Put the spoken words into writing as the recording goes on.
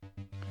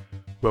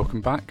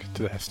Welcome back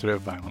to the History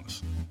of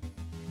Violence.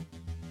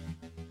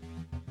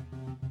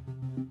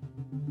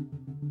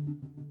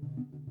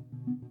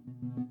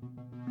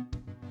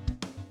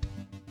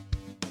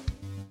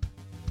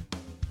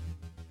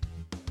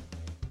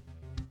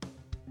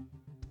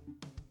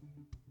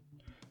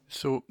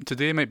 So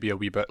today might be a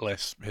wee bit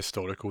less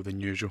historical than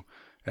usual.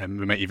 We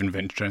might even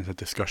venture into a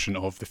discussion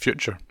of the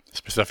future,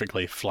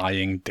 specifically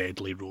flying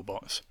deadly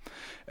robots.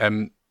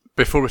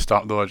 Before we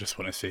start though, I just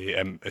want to say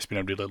it's been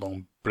a really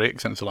long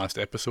break since the last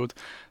episode.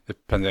 The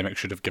pandemic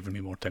should have given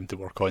me more time to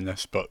work on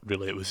this, but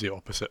really it was the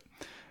opposite.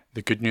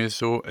 The good news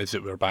though is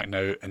that we're back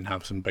now and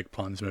have some big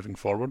plans moving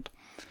forward.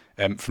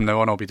 From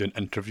now on I'll be doing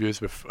interviews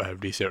with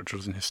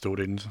researchers and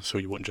historians, so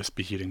you won't just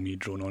be hearing me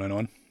drone on and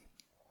on.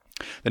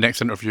 The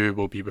next interview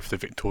will be with the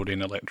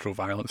Victorian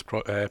Electro-Violence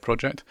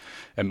Project.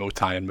 It will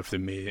tie in with the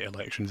May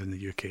elections in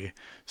the UK.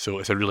 So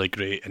it's a really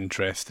great,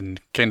 interesting,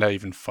 kind of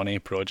even funny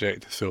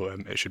project, so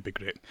it should be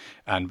great.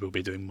 And we'll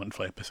be doing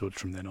monthly episodes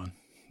from then on.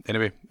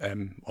 Anyway,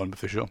 on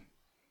with the show.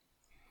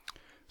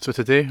 So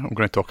today I'm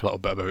going to talk a little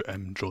bit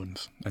about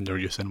drones and their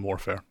use in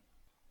warfare.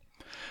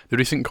 The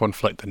recent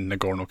conflict in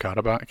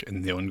Nagorno-Karabakh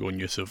and the ongoing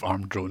use of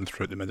armed drones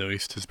throughout the Middle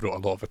East has brought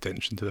a lot of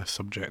attention to this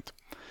subject.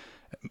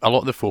 A lot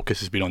of the focus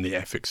has been on the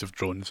ethics of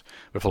drones,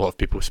 with a lot of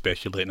people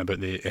speculating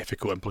about the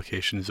ethical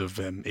implications of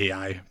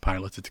AI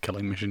piloted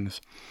killing machines.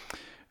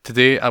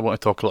 Today I want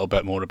to talk a little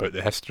bit more about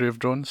the history of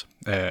drones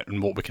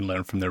and what we can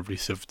learn from their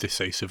recent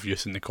decisive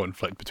use in the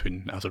conflict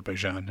between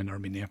Azerbaijan and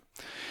Armenia,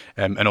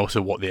 and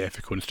also what the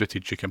ethical and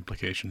strategic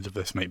implications of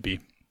this might be.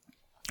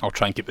 I'll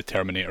try and keep the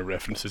Terminator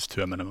references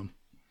to a minimum.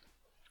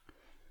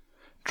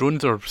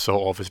 Drones are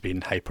thought of as being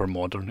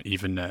hyper-modern,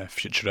 even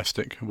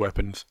futuristic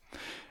weapons.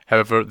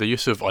 However, the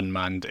use of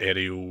unmanned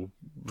aerial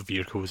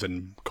vehicles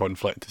in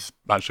conflict has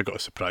actually got a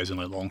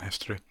surprisingly long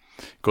history,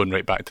 going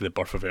right back to the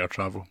birth of air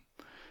travel.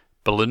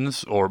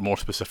 Balloons, or more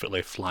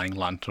specifically flying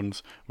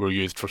lanterns, were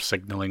used for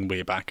signalling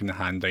way back in the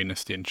Han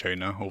Dynasty in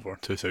China over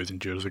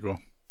 2,000 years ago.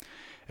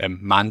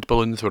 Manned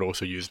balloons were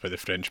also used by the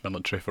French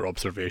military for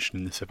observation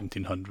in the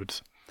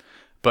 1700s.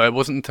 But it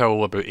wasn't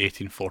until about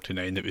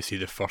 1849 that we see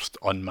the first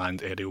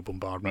unmanned aerial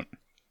bombardment.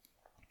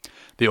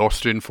 The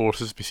Austrian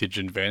forces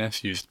besieging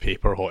Venice used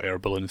paper hot air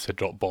balloons to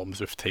drop bombs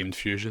with timed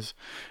fuses,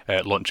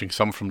 launching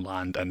some from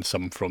land and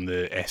some from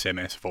the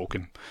SMS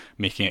Vulcan,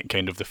 making it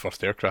kind of the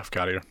first aircraft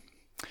carrier.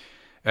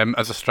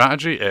 As a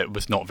strategy, it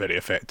was not very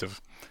effective.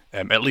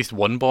 At least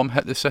one bomb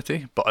hit the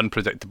city, but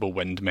unpredictable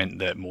wind meant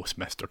that most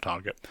missed their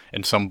target,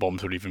 and some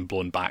bombs were even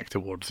blown back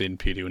towards the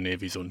Imperial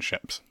Navy's own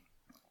ships.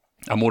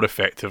 A more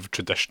effective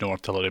traditional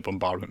artillery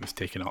bombardment was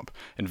taken up,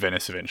 and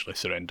Venice eventually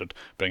surrendered,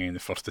 bringing the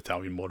First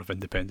Italian War of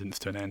Independence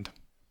to an end.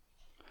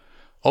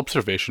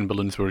 Observation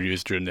balloons were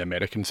used during the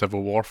American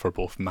Civil War for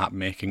both map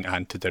making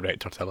and to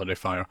direct artillery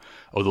fire,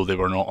 although they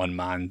were not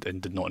unmanned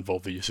and did not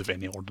involve the use of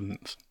any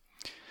ordnance.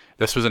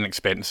 This was an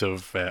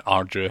expensive,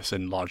 arduous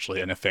and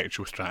largely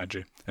ineffectual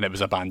strategy, and it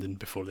was abandoned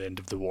before the end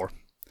of the war.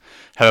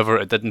 However,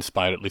 it did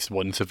inspire at least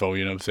one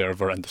civilian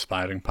observer and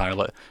aspiring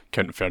pilot,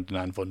 Count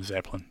Ferdinand von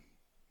Zeppelin.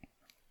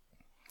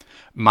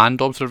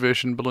 Manned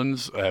observation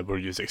balloons were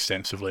used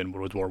extensively in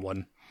World War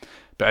I.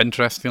 But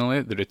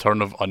interestingly, the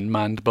return of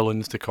unmanned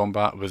balloons to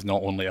combat was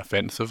not only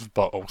offensive,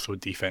 but also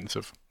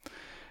defensive.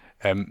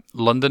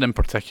 London in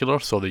particular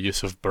saw the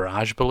use of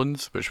barrage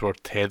balloons, which were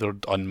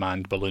tethered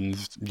unmanned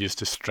balloons used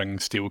to string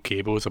steel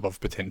cables above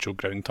potential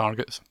ground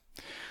targets.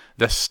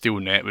 This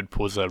steel net would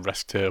pose a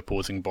risk to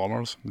opposing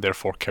bombers,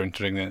 therefore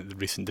countering the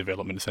recent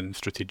developments in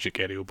strategic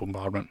aerial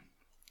bombardment.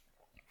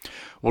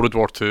 World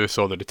War II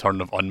saw the return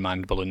of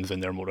unmanned balloons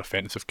in their more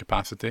offensive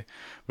capacity,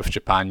 with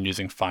Japan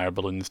using fire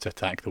balloons to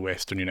attack the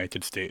western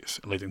United States,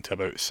 leading to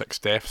about 6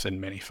 deaths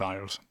and many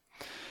fires.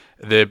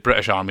 The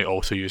British Army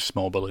also used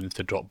small balloons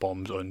to drop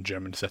bombs on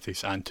German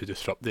cities and to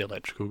disrupt the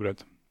electrical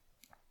grid.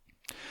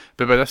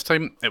 But by this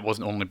time, it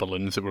wasn't only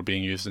balloons that were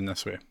being used in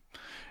this way.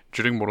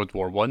 During World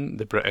War I,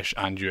 the British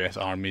and US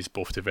armies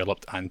both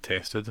developed and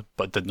tested,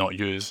 but did not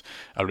use,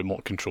 a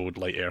remote-controlled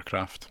light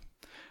aircraft.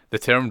 The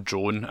term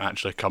drone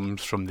actually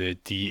comes from the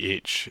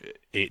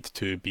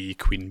DH-82B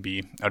Queen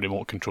Bee, a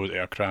remote-controlled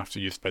aircraft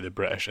used by the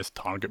British as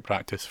target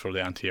practice for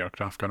the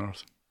anti-aircraft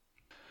gunners.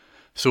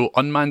 So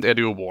unmanned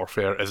aerial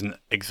warfare isn't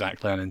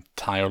exactly an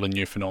entirely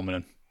new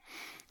phenomenon.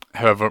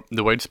 However,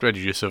 the widespread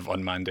use of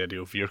unmanned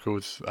aerial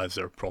vehicles, as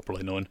they're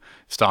properly known,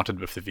 started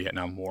with the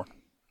Vietnam War.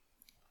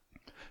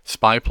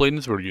 Spy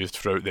planes were used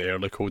throughout the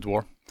early Cold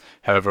War.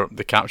 However,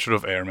 the capture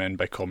of airmen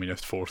by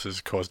communist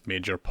forces caused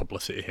major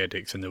publicity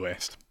headaches in the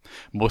West,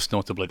 most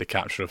notably the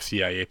capture of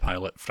CIA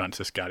pilot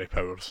Francis Gary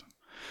Powers.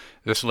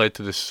 This led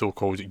to the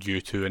so-called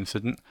U-2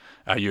 incident,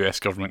 a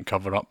US government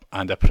cover-up,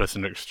 and a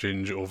prisoner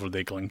exchange over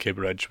the Glencoe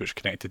Bridge which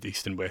connected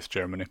East and West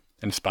Germany,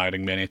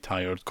 inspiring many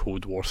tired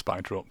Cold War spy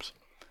tropes.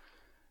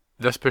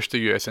 This pushed the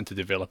US into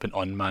developing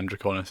unmanned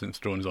reconnaissance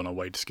drones on a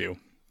wide scale.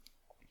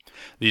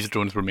 These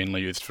drones were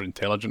mainly used for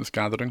intelligence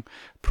gathering,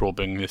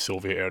 probing the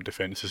Soviet air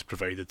defences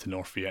provided to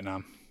North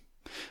Vietnam.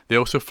 They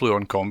also flew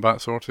on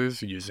combat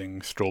sorties,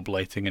 using strobe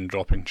lighting and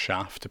dropping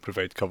chaff to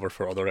provide cover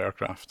for other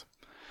aircraft.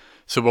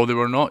 So while they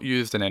were not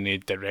used in any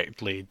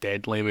directly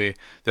deadly way,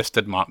 this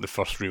did mark the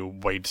first real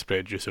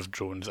widespread use of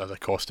drones as a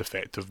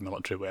cost-effective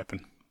military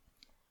weapon.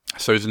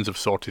 Thousands of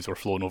sorties were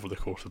flown over the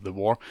course of the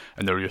war,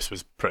 and their use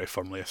was pretty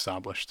firmly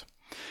established.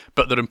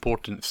 But their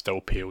importance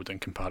still paled in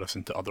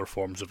comparison to other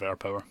forms of air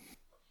power.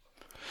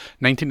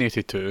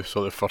 1982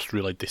 saw the first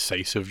really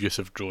decisive use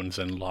of drones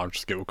in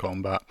large-scale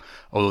combat,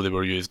 although they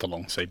were used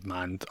alongside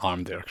manned,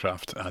 armed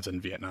aircraft, as in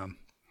Vietnam.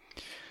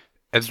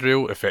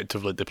 Israel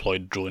effectively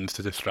deployed drones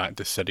to distract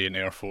the Syrian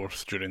Air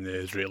Force during the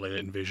Israeli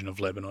invasion of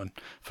Lebanon,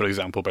 for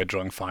example by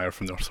drawing fire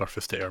from their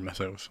surface-to-air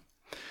missiles.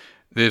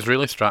 The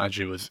Israeli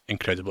strategy was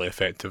incredibly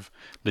effective,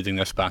 leading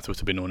this battle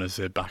to be known as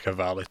the Baqa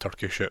Valley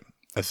Turkey Shoot,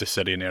 as the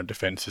Syrian air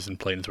defences and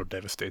planes were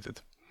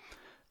devastated.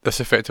 This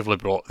effectively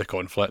brought the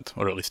conflict,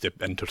 or at least the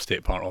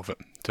interstate part of it,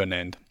 to an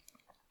end.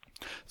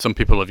 Some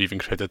people have even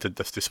credited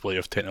this display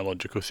of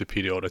technological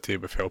superiority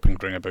with helping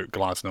bring about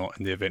Glasnost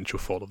and the eventual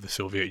fall of the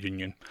Soviet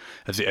Union,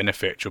 as the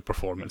ineffectual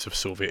performance of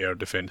Soviet air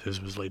defences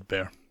was laid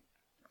bare.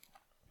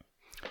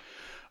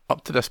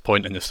 Up to this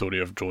point in the story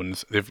of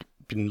drones, they've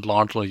been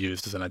largely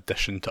used as an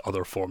addition to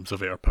other forms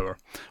of air power,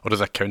 or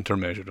as a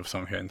countermeasure of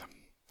some kind.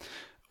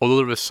 Although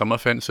there was some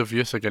offensive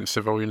use against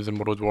civilians in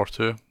World War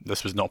II,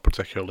 this was not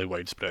particularly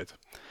widespread.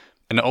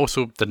 And it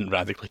also didn't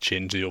radically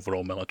change the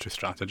overall military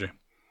strategy.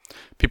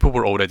 People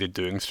were already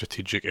doing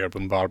strategic air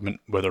bombardment,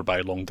 whether by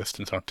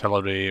long-distance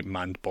artillery,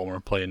 manned bomber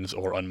planes,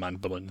 or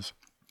unmanned balloons.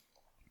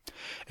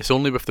 It's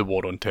only with the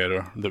War on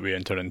Terror that we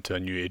enter into a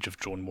new age of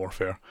drone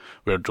warfare,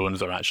 where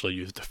drones are actually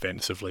used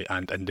defensively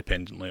and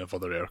independently of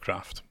other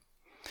aircraft.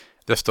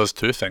 This does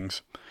two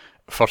things.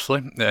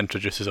 Firstly, it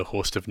introduces a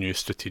host of new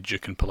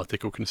strategic and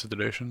political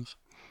considerations.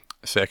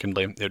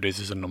 Secondly, it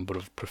raises a number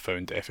of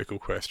profound ethical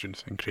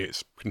questions and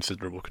creates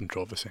considerable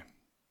controversy.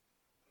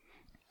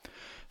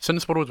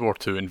 Since World War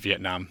II in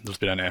Vietnam, there's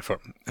been an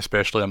effort,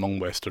 especially among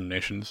Western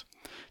nations,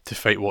 to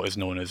fight what is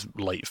known as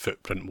light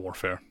footprint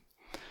warfare.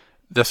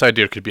 This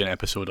idea could be an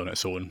episode on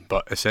its own,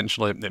 but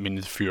essentially it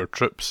means fewer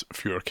troops,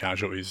 fewer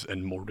casualties,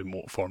 and more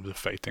remote forms of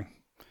fighting.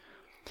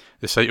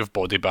 The sight of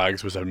body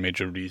bags was a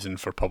major reason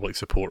for public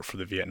support for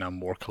the Vietnam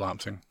War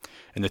collapsing,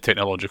 and the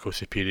technological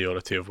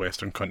superiority of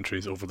Western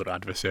countries over their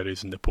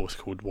adversaries in the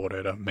post-Cold War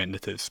era meant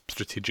that it's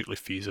strategically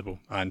feasible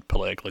and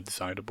politically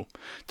desirable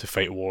to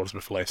fight wars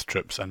with less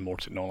troops and more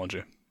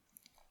technology.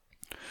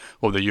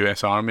 While the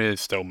US Army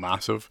is still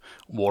massive,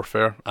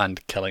 warfare,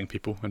 and killing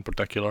people in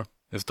particular,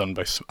 is done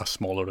by a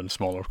smaller and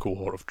smaller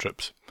cohort of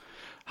troops,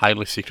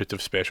 highly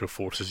secretive special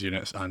forces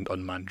units and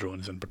unmanned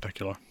drones in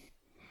particular.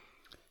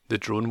 The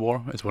drone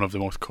war is one of the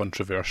most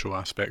controversial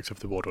aspects of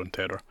the War on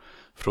Terror,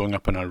 throwing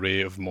up an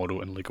array of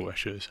moral and legal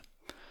issues.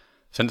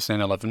 Since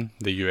 9/11,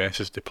 the US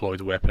has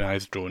deployed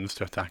weaponized drones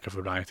to attack a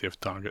variety of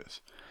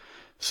targets.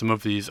 Some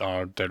of these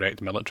are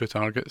direct military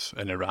targets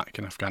in Iraq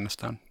and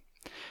Afghanistan.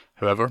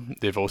 However,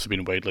 they've also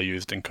been widely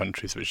used in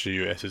countries which the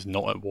US is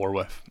not at war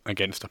with,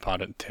 against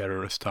apparent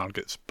terrorist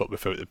targets, but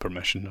without the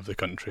permission of the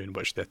country in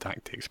which the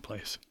attack takes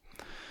place.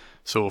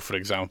 So, for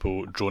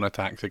example, drone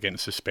attacks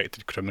against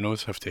suspected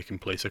criminals have taken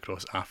place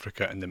across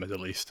Africa and the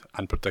Middle East,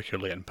 and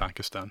particularly in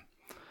Pakistan.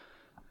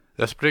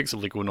 This breaks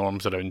legal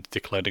norms around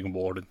declaring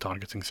war and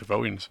targeting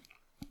civilians.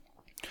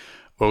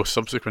 While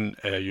subsequent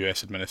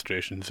US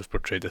administrations have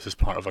portrayed this as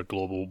part of a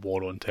global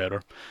war on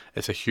terror,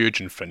 it's a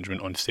huge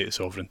infringement on state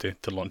sovereignty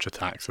to launch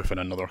attacks within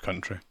another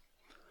country.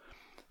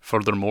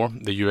 Furthermore,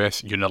 the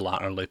US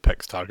unilaterally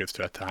picks targets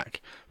to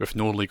attack, with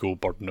no legal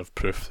burden of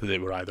proof that they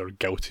were either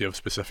guilty of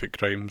specific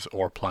crimes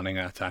or planning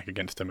an attack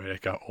against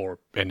America or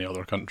any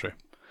other country.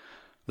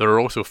 There are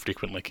also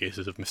frequently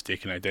cases of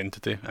mistaken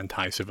identity and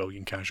high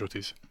civilian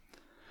casualties.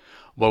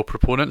 While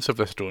proponents of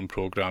this drone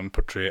program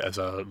portray it as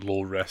a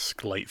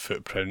low-risk,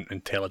 light-footprint,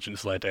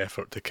 intelligence-led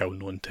effort to kill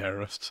known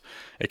terrorists,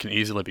 it can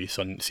easily be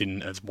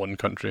seen as one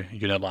country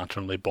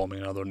unilaterally bombing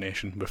another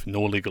nation with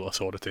no legal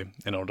authority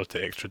in order to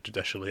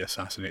extrajudicially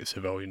assassinate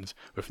civilians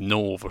with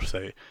no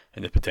oversight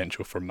and the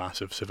potential for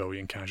massive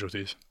civilian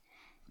casualties.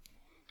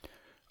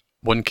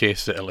 One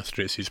case that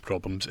illustrates these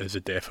problems is the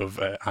death of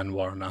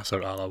Anwar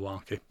Nasser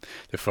al-Awlaki,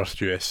 the first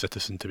US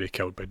citizen to be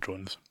killed by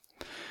drones.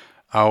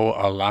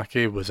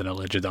 Al-Awlaki was an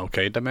alleged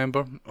Al-Qaeda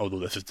member, although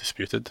this is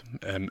disputed,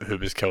 who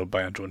was killed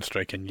by a drone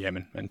strike in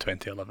Yemen in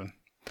 2011.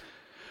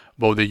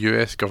 While the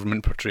US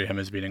government portray him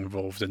as being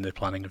involved in the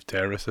planning of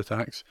terrorist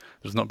attacks,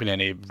 there's not been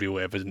any real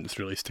evidence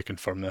released to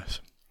confirm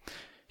this.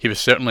 He was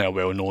certainly a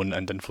well-known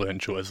and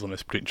influential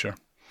Islamist preacher.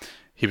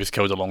 He was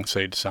killed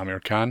alongside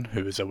Samir Khan,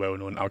 who was a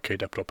well-known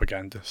Al-Qaeda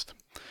propagandist.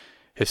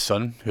 His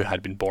son, who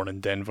had been born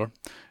in Denver,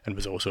 and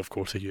was also of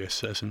course a US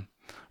citizen,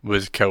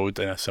 was killed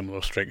in a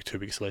similar strike 2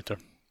 weeks later.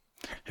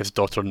 His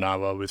daughter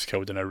Nawa was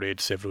killed in a raid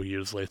several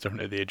years later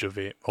at the age of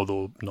 8,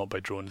 although not by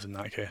drones in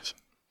that case.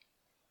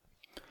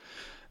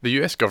 The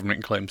US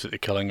government claims that the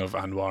killing of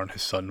Anwar and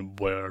his son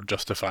were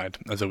justified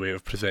as a way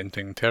of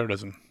presenting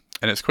terrorism,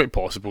 and it's quite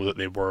possible that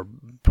they were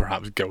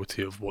perhaps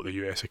guilty of what the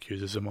US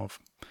accuses them of.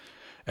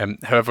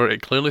 However,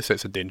 it clearly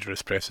sets a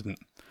dangerous precedent.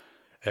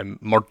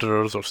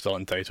 Murderers are still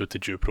entitled to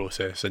due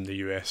process in the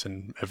US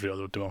and every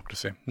other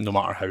democracy, no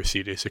matter how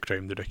serious a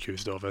crime they're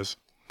accused of is.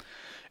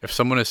 If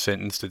someone is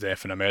sentenced to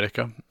death in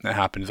America, it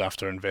happens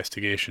after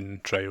investigation,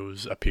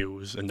 trials,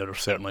 appeals, and there are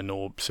certainly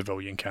no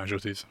civilian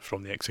casualties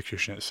from the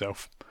execution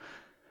itself.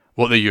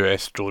 What the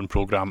US drone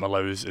program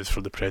allows is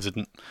for the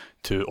president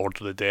to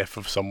order the death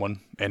of someone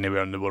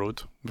anywhere in the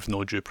world with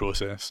no due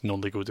process, no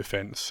legal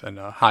defence, and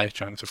a high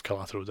chance of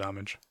collateral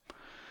damage.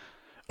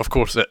 Of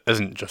course, it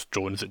isn't just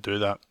drones that do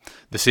that.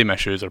 The same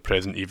issues are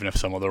present even if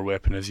some other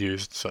weapon is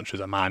used, such as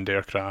a manned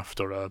aircraft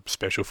or a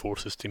special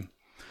forces team.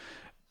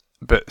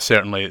 But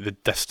certainly the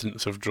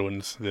distance of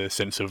drones, the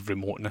sense of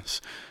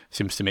remoteness,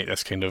 seems to make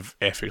this kind of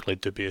ethically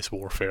dubious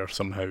warfare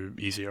somehow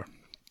easier.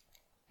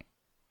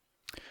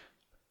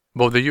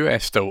 Well, the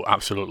US still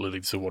absolutely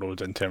leads the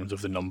world in terms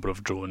of the number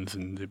of drones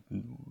and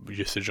the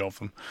usage of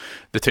them.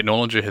 The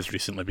technology has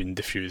recently been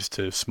diffused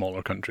to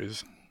smaller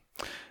countries.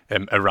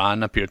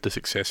 Iran appeared to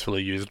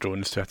successfully use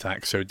drones to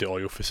attack Saudi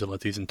oil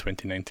facilities in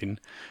 2019,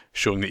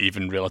 showing that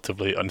even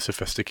relatively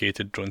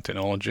unsophisticated drone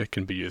technology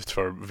can be used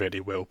for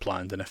very well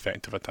planned and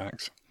effective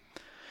attacks.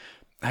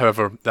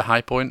 However, the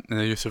high point in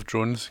the use of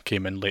drones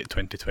came in late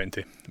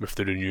 2020, with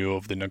the renewal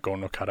of the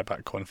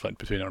Nagorno-Karabakh conflict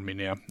between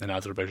Armenia and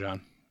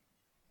Azerbaijan.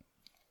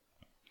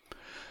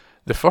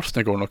 The first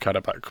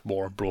Nagorno-Karabakh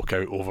war broke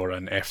out over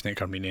an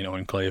ethnic Armenian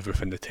enclave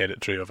within the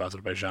territory of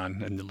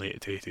Azerbaijan in the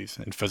late 80s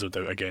and fizzled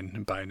out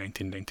again by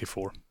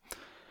 1994.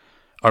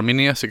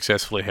 Armenia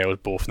successfully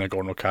held both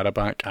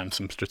Nagorno-Karabakh and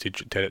some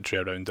strategic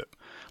territory around it,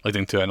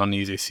 leading to an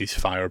uneasy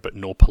ceasefire but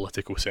no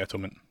political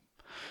settlement.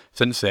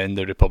 Since then,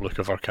 the Republic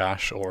of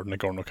Artsakh, or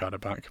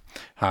Nagorno-Karabakh,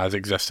 has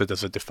existed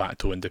as a de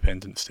facto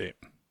independent state.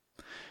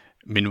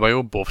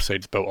 Meanwhile, both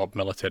sides built up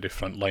military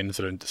front lines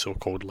around the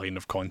so-called line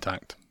of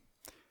contact.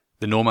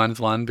 The no man's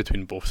land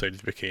between both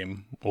sides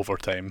became, over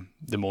time,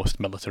 the most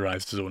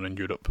militarised zone in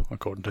Europe,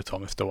 according to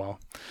Thomas de Waal,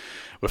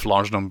 with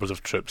large numbers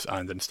of troops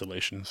and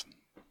installations.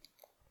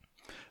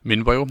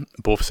 Meanwhile,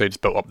 both sides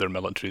built up their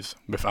militaries,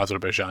 with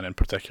Azerbaijan in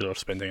particular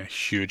spending a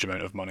huge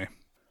amount of money.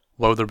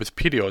 While there was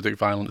periodic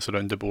violence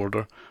around the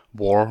border,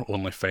 war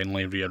only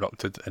finally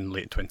re-erupted in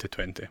late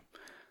 2020.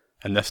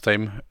 And this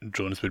time,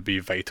 drones would be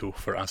vital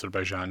for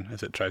Azerbaijan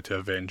as it tried to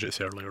avenge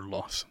its earlier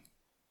loss.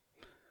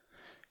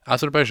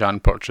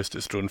 Azerbaijan purchased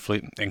its drone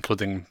fleet,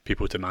 including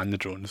people to man the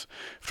drones,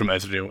 from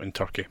Israel and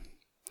Turkey.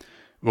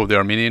 While the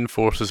Armenian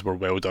forces were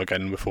well dug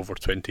in with over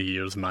 20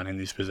 years manning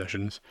these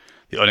positions,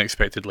 the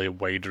unexpectedly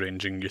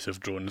wide-ranging use of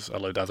drones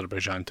allowed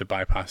Azerbaijan to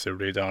bypass their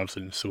radars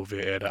and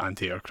Soviet-era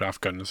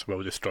anti-aircraft guns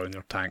while destroying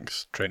their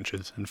tanks,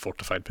 trenches and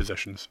fortified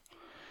positions.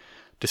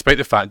 Despite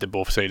the fact that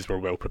both sides were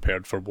well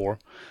prepared for war,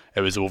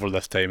 it was over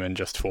this time in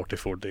just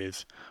 44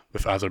 days,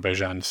 with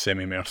Azerbaijan's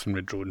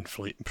semi-mercenary drone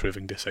fleet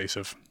proving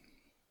decisive.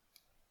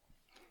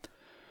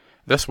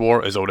 This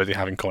war is already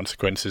having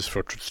consequences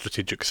for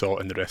strategic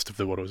thought in the rest of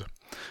the world,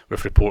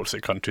 with reports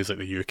that countries like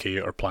the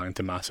UK are planning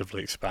to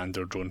massively expand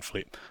their drone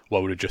fleet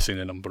while reducing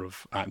the number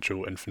of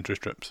actual infantry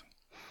troops.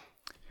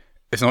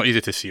 It's not easy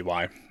to see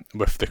why,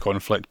 with the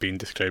conflict being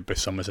described by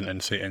some as an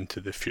insight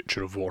into the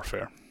future of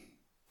warfare.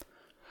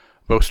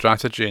 While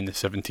strategy in the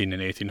 17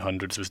 and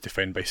 1800s was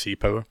defined by sea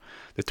power,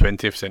 the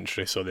 20th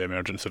century saw the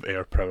emergence of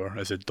air power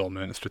as a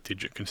dominant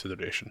strategic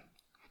consideration.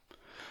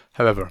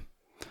 However,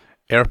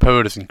 air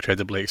power is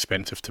incredibly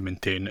expensive to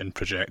maintain and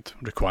project,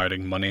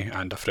 requiring money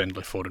and a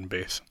friendly foreign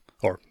base,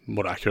 or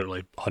more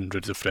accurately,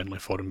 hundreds of friendly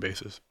foreign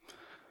bases.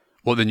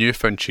 What the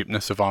newfound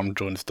cheapness of armed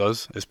drones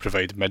does is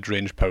provide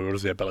mid-range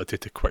powers the ability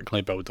to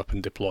quickly build up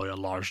and deploy a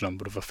large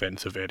number of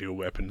offensive aerial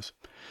weapons.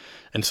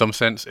 In some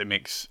sense, it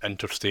makes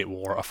interstate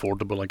war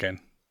affordable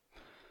again.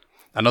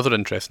 Another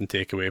interesting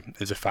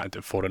takeaway is the fact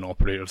that foreign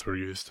operators were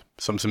used,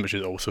 something which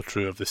is also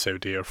true of the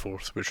Saudi Air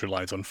Force, which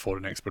relies on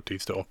foreign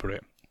expertise to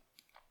operate.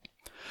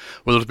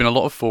 Well, there's been a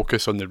lot of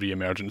focus on the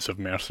re-emergence of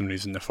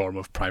mercenaries in the form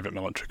of private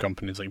military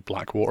companies like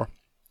Blackwater.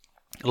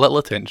 Little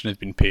attention has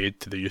been paid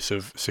to the use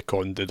of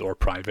seconded or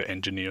private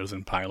engineers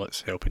and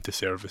pilots helping to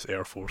service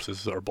air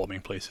forces that are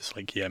bombing places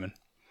like Yemen.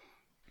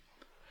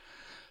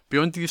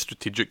 Beyond these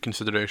strategic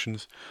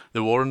considerations,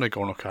 the war in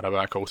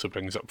Nagorno-Karabakh also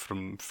brings up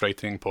some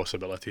frightening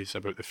possibilities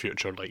about the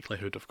future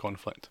likelihood of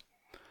conflict.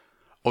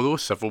 Although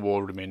civil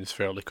war remains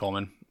fairly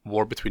common,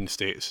 war between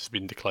states has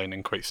been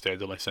declining quite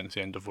steadily since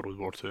the end of World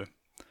War II.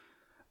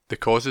 The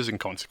causes and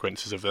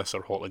consequences of this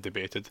are hotly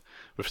debated,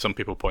 with some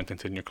people pointing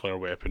to nuclear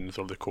weapons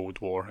or the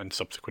Cold War and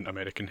subsequent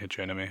American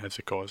hegemony as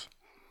the cause.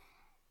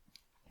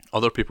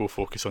 Other people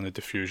focus on the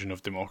diffusion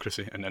of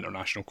democracy and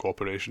international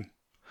cooperation.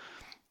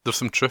 There's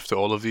some truth to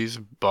all of these,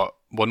 but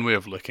one way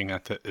of looking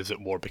at it is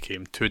that war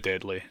became too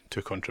deadly,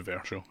 too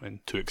controversial,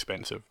 and too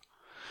expensive.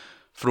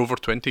 For over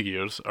 20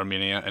 years,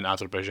 Armenia and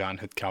Azerbaijan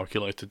had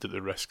calculated that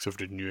the risks of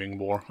renewing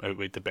war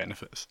outweighed the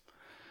benefits.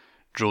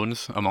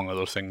 Drones, among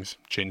other things,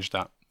 changed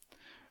that.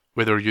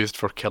 Whether used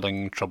for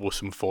killing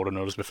troublesome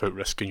foreigners without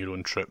risking your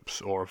own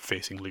troops or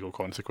facing legal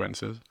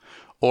consequences,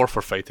 or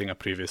for fighting a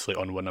previously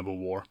unwinnable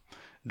war,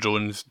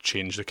 drones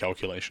change the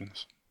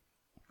calculations.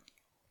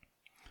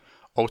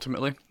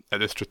 Ultimately, at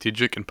the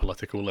strategic and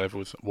political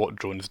levels, what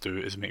drones do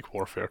is make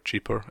warfare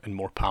cheaper and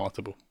more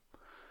palatable.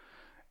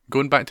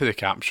 Going back to the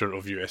capture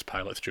of US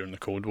pilots during the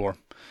Cold War,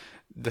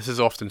 this has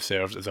often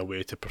served as a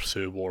way to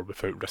pursue war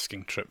without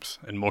risking troops,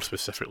 and more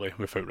specifically,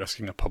 without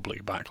risking a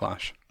public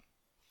backlash.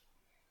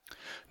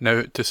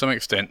 Now, to some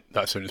extent,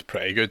 that sounds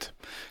pretty good.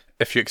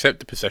 If you accept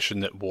the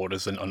position that war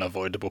is an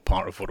unavoidable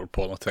part of world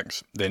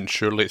politics, then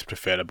surely it's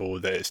preferable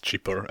that it's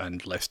cheaper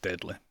and less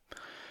deadly.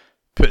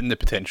 Putting the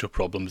potential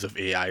problems of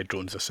AI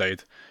drones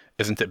aside,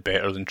 isn't it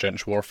better than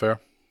trench warfare?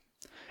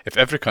 If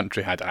every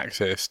country had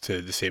access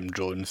to the same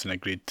drones and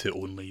agreed to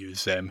only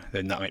use them,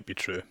 then that might be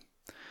true.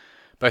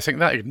 But I think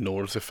that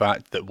ignores the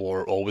fact that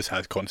war always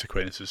has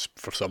consequences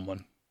for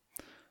someone.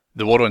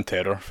 The War on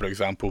Terror, for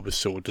example, was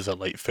sold as a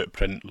light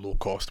footprint,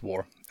 low-cost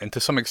war, and to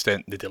some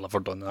extent they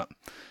delivered on that.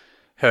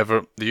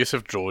 However, the use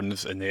of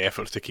drones and the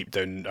efforts to keep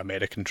down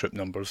American troop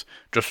numbers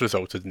just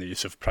resulted in the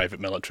use of private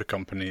military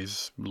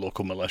companies,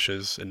 local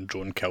militias, and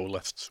drone kill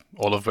lists,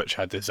 all of which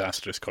had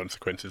disastrous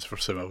consequences for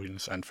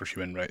civilians and for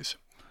human rights.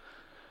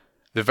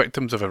 The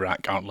victims of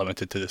Iraq aren't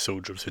limited to the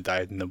soldiers who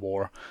died in the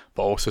war,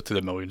 but also to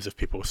the millions of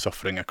people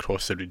suffering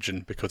across the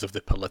region because of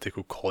the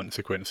political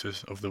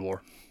consequences of the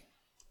war.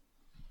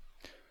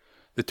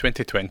 The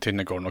 2020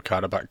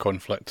 Nagorno-Karabakh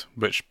conflict,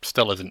 which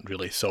still isn't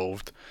really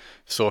solved,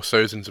 saw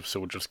thousands of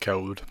soldiers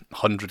killed,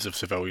 hundreds of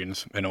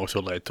civilians, and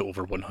also led to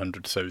over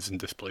 100,000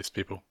 displaced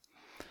people.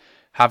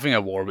 Having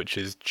a war which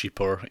is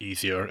cheaper,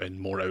 easier, and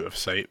more out of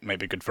sight might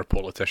be good for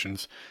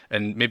politicians,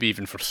 and maybe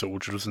even for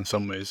soldiers in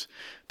some ways,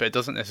 but it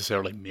doesn't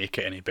necessarily make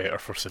it any better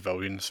for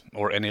civilians,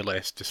 or any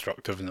less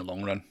destructive in the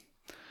long run.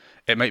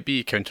 It might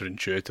be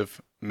counterintuitive,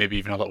 maybe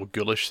even a little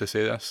ghoulish to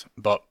say this,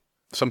 but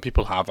some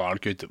people have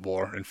argued that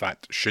war, in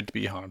fact, should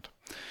be hard.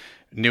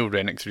 Neil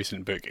Rennick's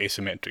recent book,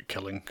 Asymmetric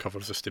Killing,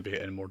 covers this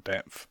debate in more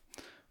depth.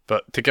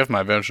 But to give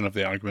my version of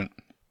the argument,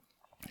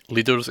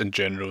 leaders and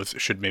generals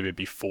should maybe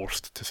be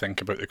forced to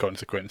think about the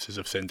consequences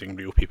of sending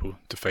real people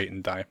to fight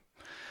and die.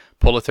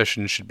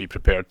 Politicians should be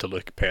prepared to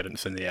look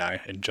parents in the eye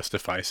and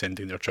justify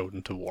sending their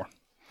children to war.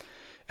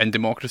 In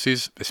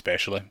democracies,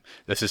 especially,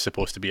 this is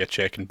supposed to be a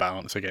check and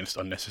balance against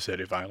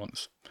unnecessary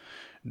violence.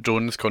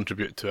 Drones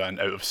contribute to an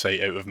out-of-sight,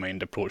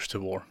 out-of-mind approach to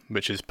war,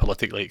 which is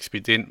politically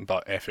expedient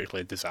but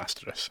ethically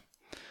disastrous.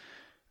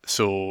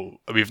 So,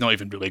 we've not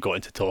even really got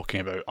into talking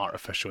about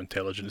artificial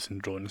intelligence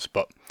and drones,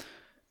 but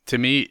to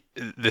me,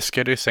 the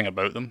scariest thing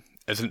about them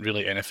isn't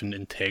really anything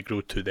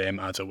integral to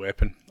them as a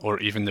weapon, or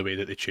even the way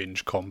that they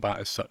change combat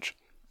as such.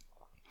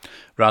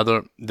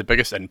 Rather, the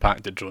biggest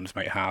impact that drones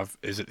might have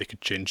is that they could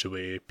change the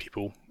way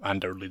people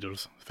and our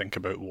leaders think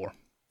about war,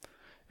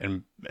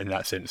 and in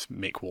that sense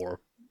make war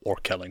or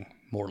killing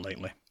more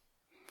likely.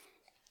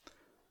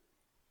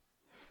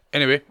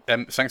 Anyway,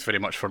 thanks very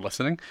much for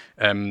listening.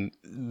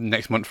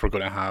 Next month we're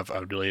going to have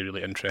a really,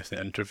 really interesting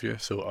interview,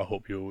 so I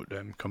hope you'll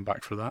come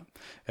back for that.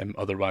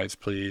 Otherwise,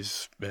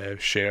 please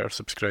share,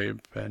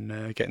 subscribe,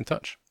 and get in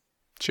touch.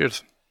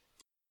 Cheers.